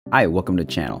Hi, welcome to the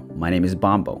channel. My name is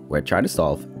Bombo, where I try to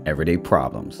solve everyday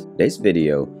problems. Today's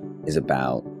video is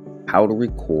about how to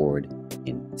record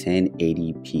in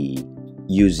 1080p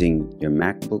using your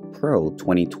MacBook Pro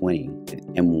 2020 with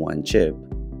M1 chip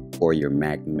or your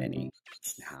Mac Mini.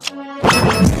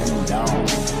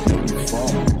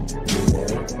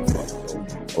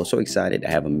 I was so excited to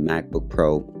have a MacBook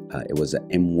Pro. It was an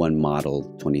M1 model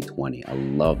 2020. I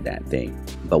love that thing.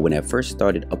 But when I first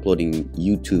started uploading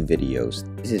YouTube videos,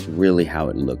 this is really how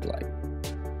it looked like.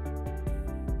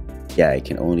 Yeah, it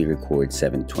can only record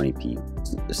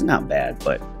 720p. It's not bad,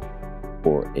 but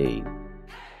for a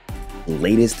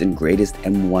latest and greatest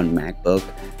M1 MacBook,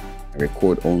 I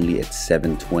record only at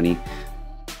 720.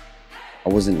 I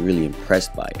wasn't really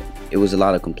impressed by it. It was a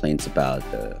lot of complaints about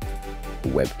the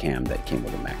webcam that came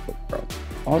with a MacBook Pro.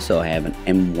 Also, I have an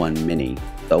M1 Mini,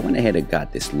 so I went ahead and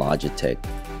got this Logitech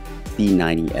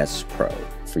C90S Pro.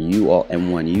 For you all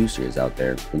M1 users out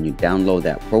there, when you download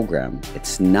that program,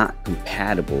 it's not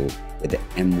compatible with the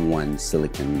M1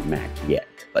 Silicon Mac yet.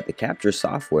 But the capture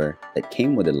software that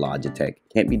came with the Logitech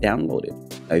can't be downloaded.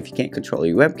 Now, if you can't control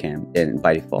your webcam, then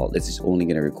by default, it's just only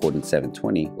going to record in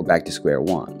 720. We're back to square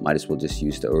one. Might as well just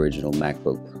use the original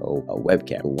MacBook Pro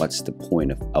webcam. What's the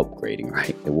point of upgrading,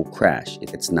 right? It will crash.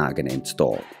 It's not going to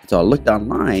install. So I looked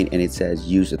online and it says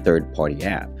use a third-party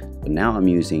app. So now I'm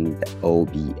using the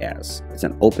OBS. It's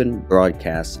an open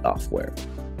broadcast software.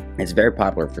 It's very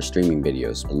popular for streaming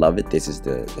videos. I love it. This is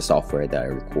the software that I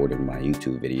recorded my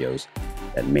YouTube videos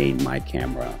that made my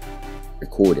camera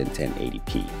record in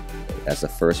 1080p. So that's the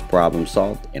first problem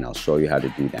solved, and I'll show you how to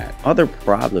do that. Other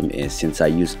problem is, since I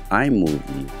use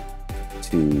iMovie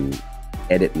to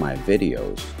edit my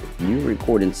videos, if you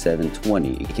record in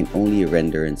 720, it can only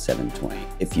render in 720.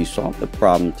 If you solve the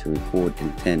problem to record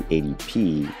in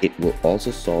 1080p, it will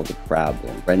also solve the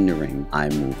problem rendering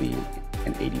iMovie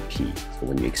in 1080p. So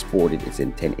when you export it, it's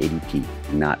in 1080p,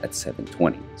 not at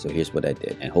 720. So here's what I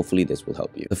did, and hopefully this will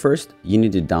help you. So first, you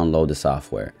need to download the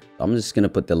software. So I'm just gonna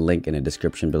put the link in the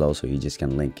description below, so you just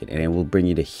can link it, and it will bring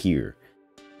you to here.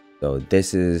 So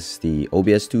this is the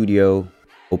OBS Studio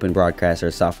open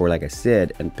broadcaster software, like I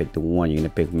said, and pick the one. You're gonna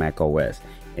pick Mac OS.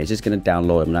 It's just gonna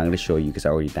download. I'm not gonna show you because I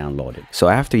already downloaded. So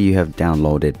after you have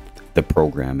downloaded the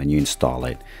program and you install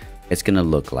it, it's gonna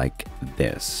look like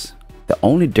this. The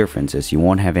only difference is you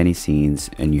won't have any scenes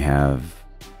and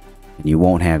you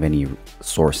won't have any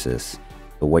sources.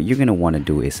 So what you're gonna want to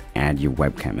do is add your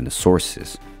webcam in the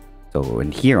sources. So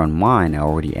in here on mine, I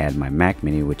already add my Mac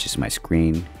Mini, which is my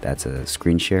screen. That's a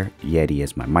screen share. Yeti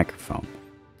is my microphone.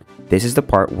 This is the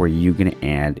part where you're gonna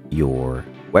add your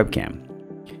webcam.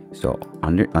 So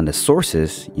on the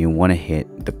sources, you want to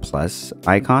hit the plus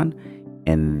icon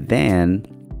and then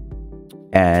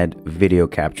add video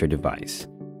capture device.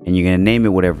 And you're gonna name it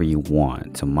whatever you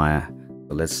want. So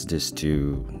let's just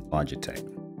do Logitech.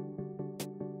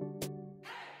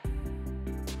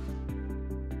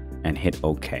 And hit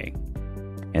OK.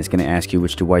 And it's gonna ask you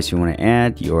which device you want to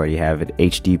add. You already have it,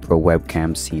 HD Pro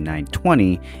Webcam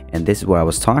C920. And this is what I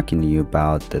was talking to you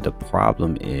about. That the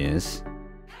problem is,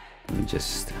 let me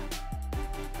just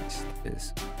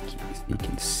this so you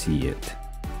can see it.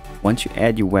 Once you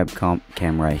add your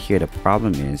webcam right here, the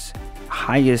problem is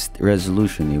highest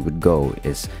resolution it would go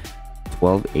is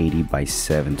 1280 by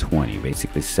 720,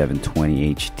 basically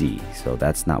 720 HD. So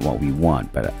that's not what we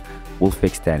want, but we'll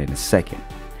fix that in a second.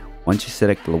 Once you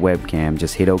select the webcam,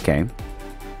 just hit OK.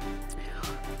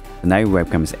 So now your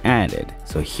webcam is added.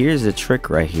 So here's the trick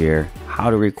right here, how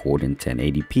to record in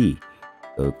 1080p.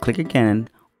 So click again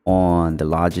on the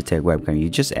Logitech webcam you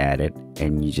just added,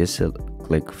 and you just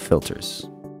click filters.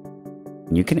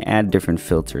 And you can add different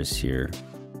filters here.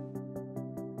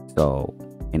 So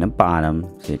in the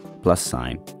bottom, hit plus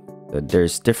sign. So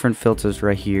there's different filters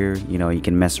right here. You know, you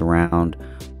can mess around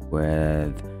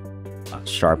with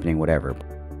sharpening, whatever.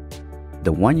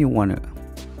 The one you want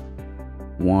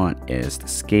is the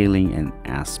scaling and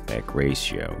aspect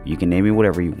ratio. You can name it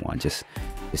whatever you want. Just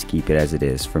keep it as it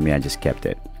is. For me, I just kept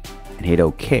it. And hit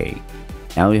OK.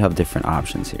 Now you have different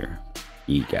options here.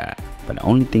 But the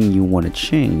only thing you want to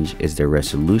change is the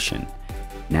resolution.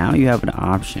 Now you have an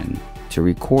option to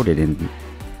record it in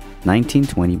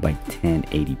 1920 by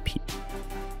 1080p.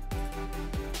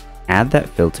 Add that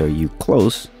filter, you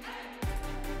close.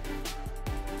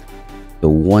 So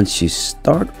once you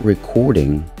start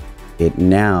recording, it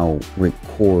now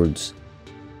records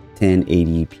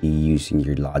 1080p using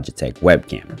your Logitech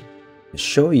webcam. To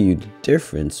show you the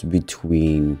difference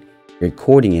between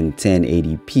recording in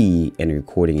 1080p and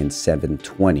recording in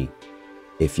 720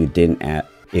 if you did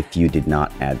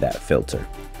not add that filter.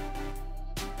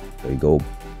 So you go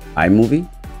iMovie,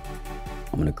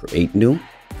 I'm gonna create new,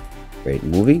 Create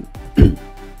movie. I'm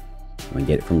gonna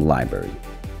get it from library.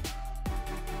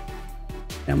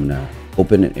 I'm gonna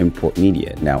open and import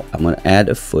media. Now I'm gonna add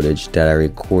a footage that I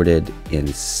recorded in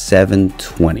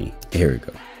 720. Here we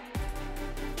go.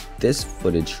 This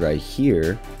footage right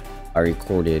here, I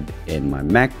recorded in my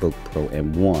MacBook Pro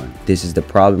M1. This is the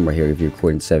problem right here. If you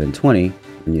record in 720,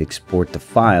 when you export the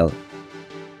file,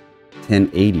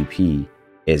 1080p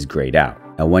is grayed out.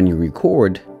 Now when you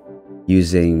record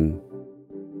using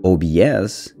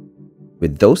OBS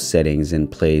with those settings in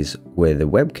place with the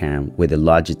webcam, with the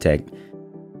Logitech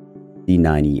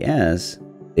D9ES,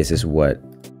 this is what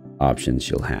options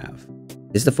you'll have.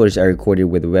 This is the footage I recorded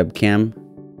with the webcam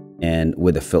and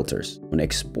with the filters. When I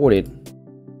export it,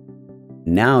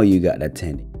 now you got that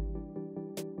 10.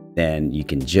 Then you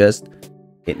can just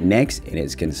hit next and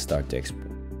it's gonna start to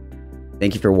export.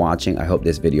 Thank you for watching. I hope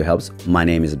this video helps. My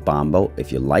name is Bombo.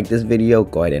 If you like this video,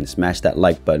 go ahead and smash that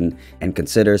like button and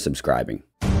consider subscribing.